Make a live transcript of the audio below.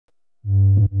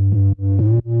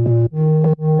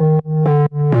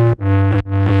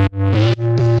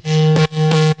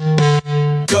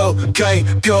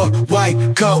cocaine, pure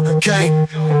white cocaine.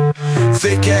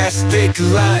 Thick ass, thick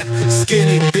line,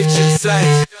 skinny bitch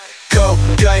insane.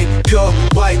 Cocaine, pure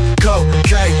white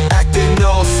cocaine. Acting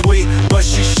all sweet, but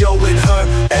she showing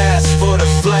her ass for the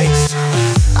flakes.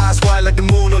 Eyes wide like the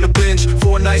moon on a binge.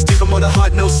 4 nights deep, I'm on a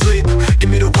hot, no sleep. Give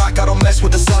me the rock, I don't mess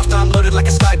with the soft. I'm loaded like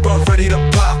a sniper, I'm ready to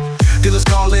pop. Dealers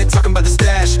calling, talking about the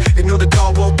stash. Ignore the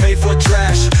call, won't pay for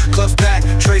trash. Clubs packed,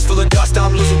 trays full of dust.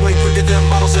 I'm losing weight quicker than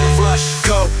models in a rush.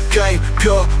 Cocaine,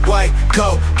 pure white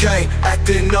cocaine.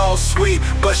 Acting all sweet,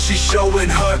 but she showing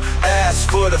her ass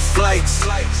for the flakes.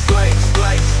 Flakes, flakes,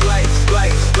 flakes, flakes,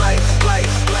 flakes, flakes,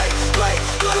 flakes, flakes.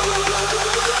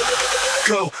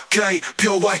 Cocaine,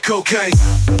 pure white cocaine.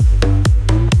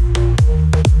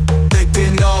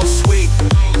 Acting all sweet,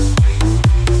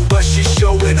 but she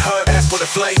showing her ass for the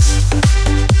flakes.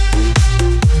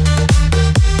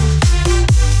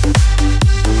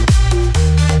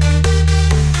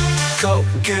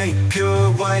 Cocaine, pure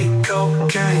white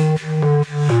cocaine.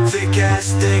 Thick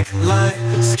ass, thick line,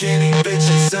 skinny bitch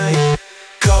insane.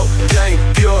 Cocaine,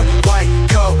 pure white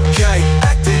cocaine.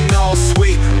 Acting all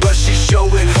sweet, but she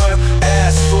showing her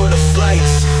ass for the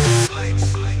flakes.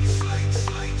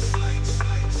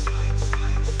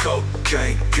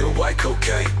 Cocaine, pure white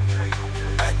cocaine.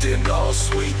 Acting all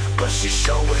sweet, but she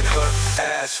showing her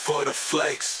ass for the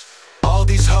flakes. All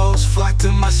these hoes flock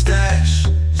to my stash.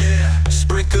 Yeah,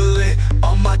 sprinkle it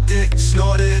on my dick,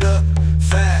 snort it up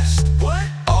fast. What?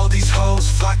 All these hoes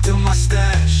flock to my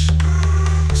stash.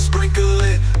 Sprinkle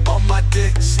it on my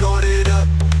dick, snort it up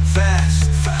fast.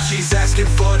 She's asking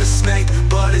for the snake,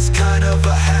 but it's kind of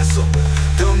a hassle.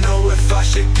 Don't know if I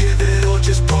should give it or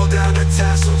just pull down the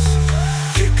tassels.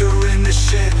 Kick her in the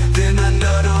shit, then I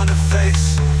nut on her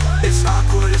face. It's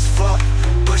awkward as fuck,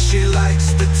 but she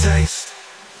likes the taste.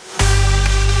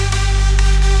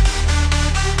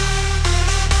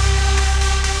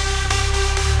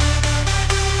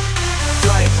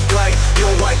 Like,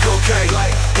 pure white cocaine.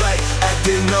 Like,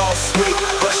 acting all sweet,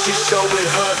 but she showing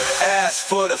her ass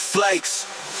for the flakes.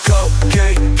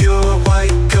 Cocaine, pure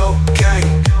white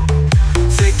cocaine.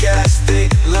 Thick ass,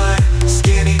 thick line,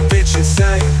 skinny bitch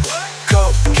insane.